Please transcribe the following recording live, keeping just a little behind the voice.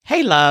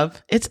Hey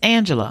love, it's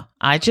Angela.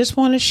 I just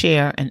want to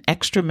share an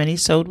extra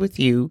mini-sode with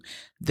you.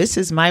 This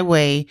is my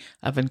way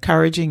of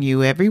encouraging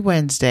you every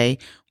Wednesday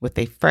with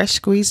a fresh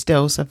squeezed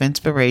dose of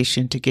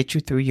inspiration to get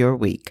you through your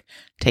week.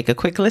 Take a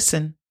quick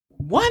listen.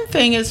 One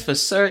thing is for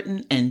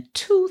certain and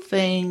two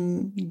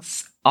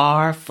things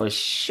are for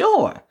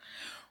sure.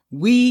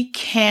 We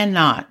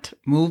cannot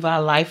move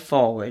our life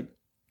forward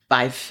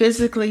by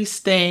physically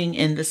staying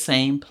in the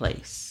same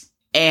place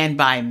and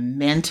by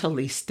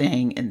mentally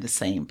staying in the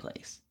same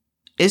place.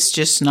 It's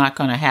just not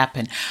going to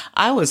happen.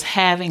 I was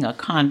having a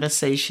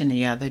conversation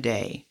the other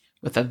day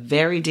with a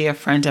very dear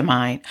friend of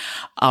mine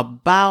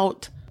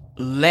about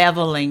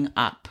leveling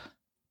up.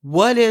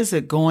 What is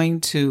it going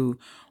to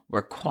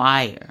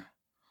require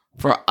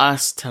for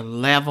us to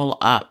level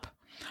up,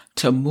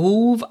 to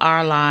move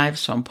our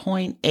lives from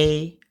point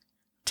A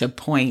to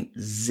point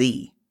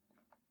Z?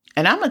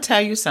 And I'm going to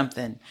tell you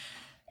something.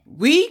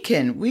 We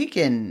can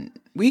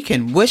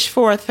wish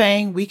for a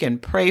thing. We can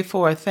pray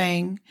for a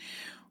thing.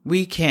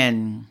 We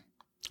can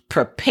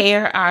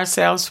prepare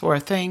ourselves for a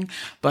thing,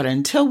 but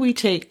until we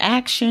take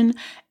action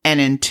and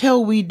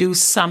until we do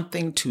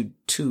something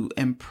to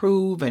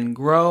improve and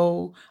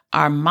grow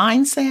our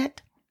mindset,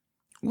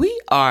 we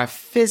are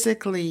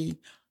physically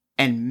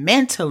and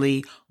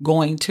mentally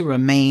going to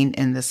remain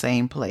in the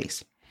same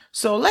place.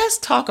 So let's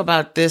talk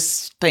about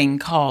this thing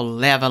called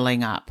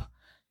leveling up.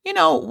 You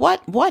know,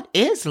 what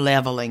is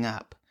leveling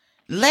up?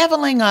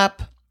 Leveling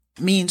up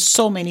means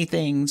so many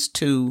things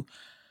to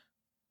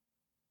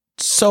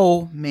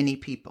so many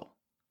people.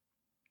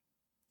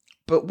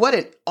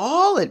 But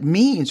all it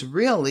means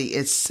really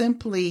is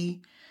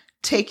simply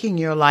taking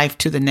your life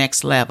to the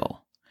next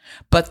level.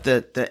 But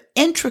the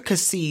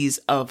intricacies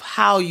of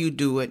how you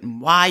do it and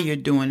why you're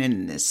doing it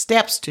and the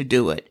steps to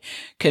do it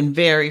can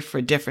vary for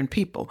different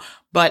people.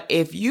 But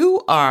if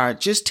you are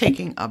just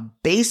taking a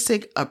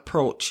basic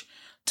approach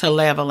to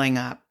leveling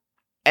up,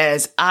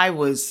 as I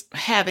was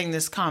having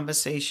this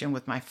conversation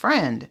with my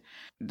friend,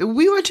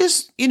 we were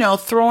just,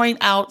 throwing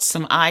out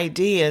some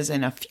ideas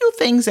and a few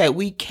things that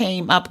we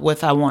came up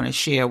with I want to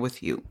share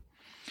with you.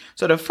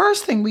 So the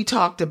first thing we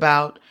talked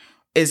about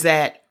is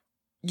that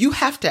you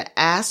have to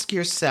ask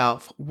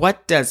yourself,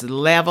 what does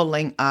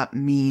leveling up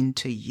mean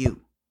to you?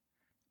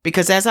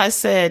 Because as I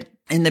said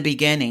in the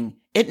beginning,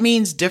 it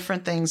means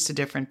different things to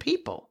different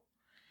people.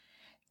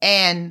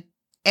 And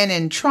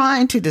in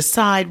trying to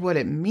decide what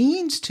it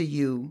means to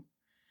you,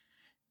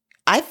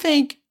 I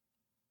think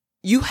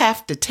you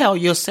have to tell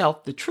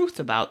yourself the truth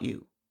about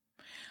you.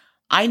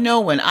 I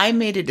know when I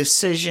made a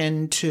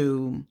decision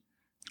to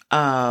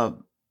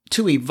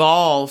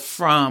evolve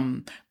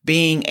from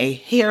being a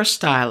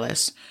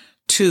hairstylist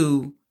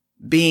to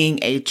being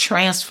a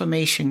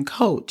transformation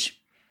coach,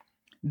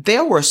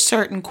 there were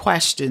certain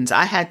questions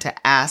I had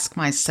to ask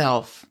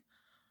myself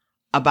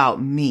about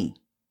me.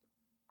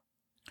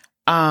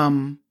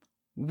 Why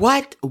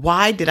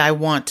did I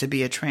want to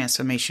be a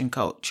transformation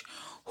coach?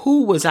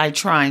 Who was I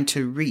trying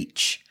to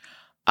reach?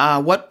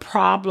 What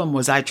problem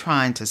was I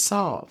trying to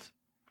solve?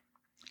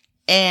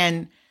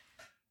 And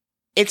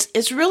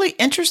it's really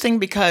interesting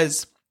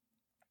because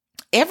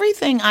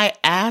everything I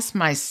asked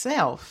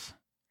myself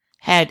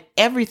had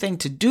everything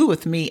to do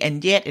with me,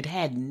 and yet it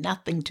had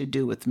nothing to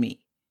do with me.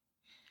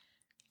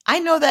 I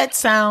know that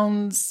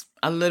sounds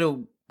a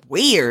little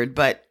weird,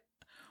 but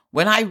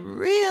when I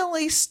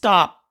really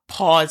stopped,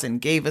 paused,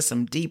 and gave it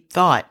some deep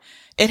thought,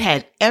 it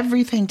had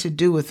everything to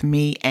do with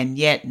me and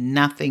yet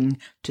nothing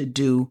to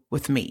do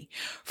with me.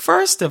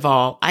 First of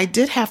all, I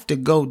did have to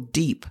go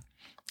deep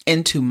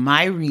into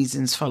my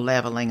reasons for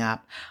leveling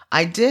up.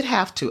 I did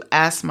have to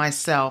ask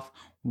myself,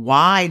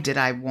 why did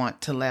I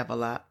want to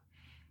level up?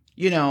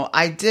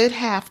 I did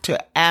have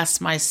to ask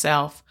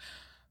myself,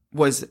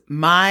 was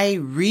my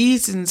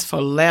reasons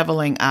for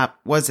leveling up,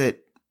 was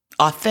it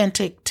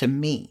authentic to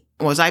me?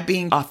 Was I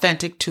being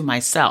authentic to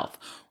myself?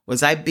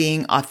 Was I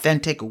being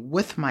authentic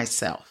with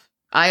myself?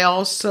 I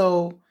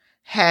also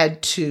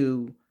had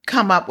to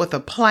come up with a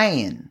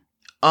plan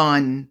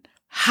on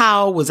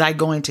how was I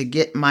going to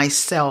get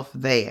myself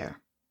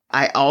there.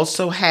 I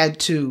also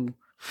had to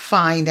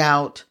find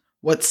out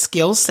what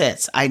skill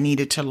sets I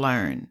needed to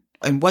learn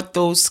and what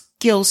those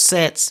skill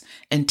sets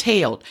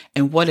entailed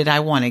and what did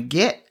I want to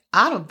get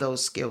out of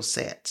those skill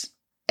sets.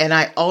 And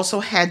I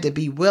also had to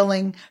be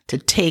willing to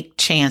take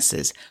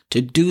chances,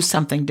 to do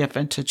something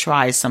different, to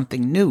try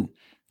something new.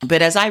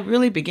 But as I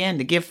really began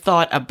to give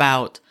thought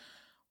about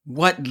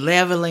what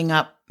leveling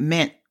up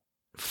meant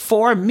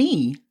for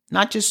me,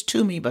 not just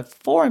to me, but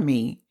for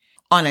me,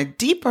 on a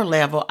deeper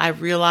level, I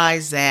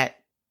realized that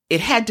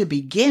it had to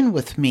begin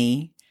with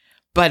me,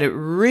 but it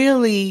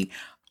really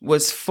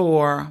was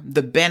for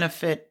the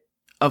benefit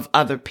of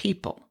other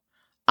people.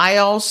 I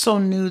also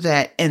knew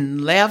that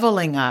in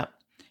leveling up,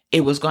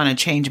 it was going to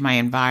change my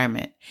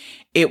environment.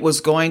 It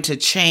was going to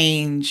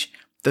change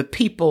the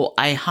people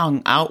I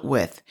hung out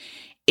with.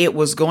 It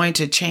was going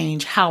to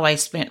change how I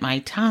spent my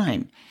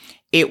time.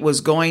 It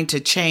was going to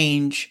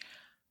change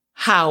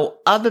how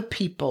other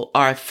people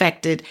are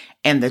affected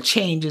and the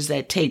changes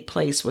that take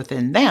place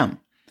within them.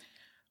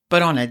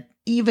 But on an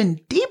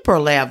even deeper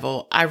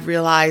level, I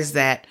realized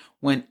that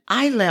when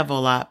I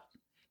level up,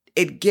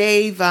 it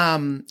gave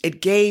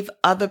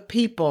other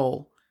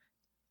people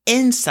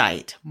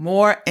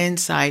more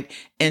insight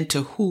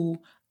into who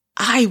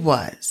I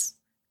was,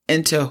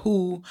 into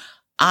who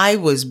I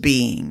was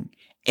being,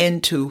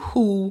 into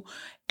who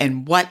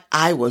and what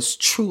I was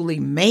truly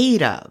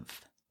made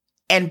of.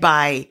 And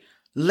by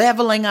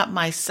leveling up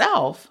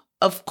myself,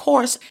 of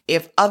course,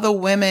 if other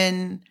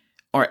women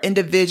or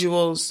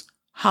individuals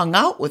hung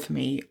out with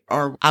me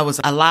or I was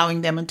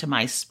allowing them into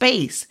my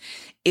space,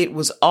 it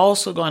was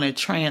also going to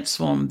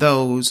transform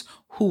those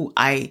who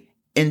I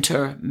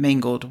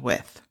intermingled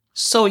with.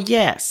 So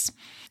yes,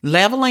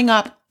 leveling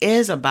up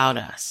is about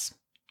us.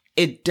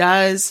 It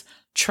does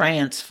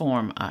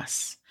transform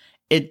us.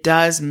 It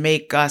does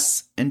make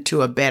us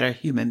into a better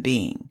human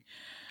being.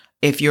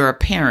 If you're a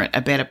parent,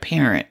 a better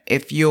parent.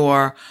 If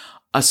you're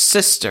a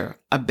sister,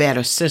 a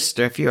better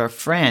sister. If you're a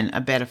friend,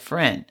 a better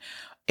friend.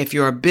 If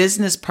you're a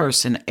business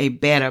person, a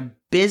better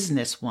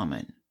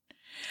businesswoman.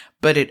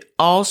 But it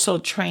also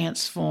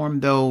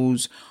transforms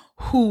those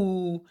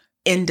who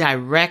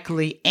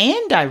indirectly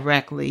and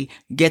directly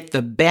get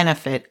the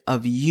benefit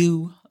of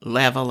you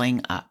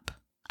leveling up.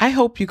 I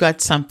hope you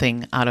got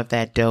something out of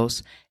that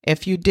dose.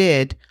 If you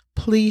did,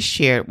 please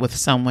share it with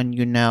someone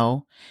you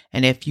know.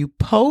 And if you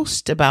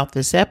post about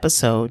this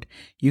episode,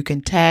 you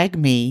can tag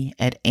me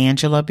at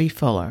Angela B.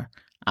 Fuller.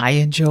 I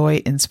enjoy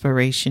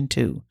inspiration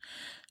too.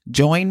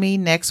 Join me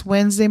next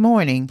Wednesday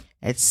morning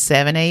at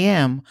 7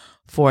 a.m.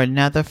 for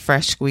another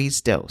Fresh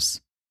Squeezed Dose.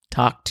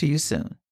 Talk to you soon.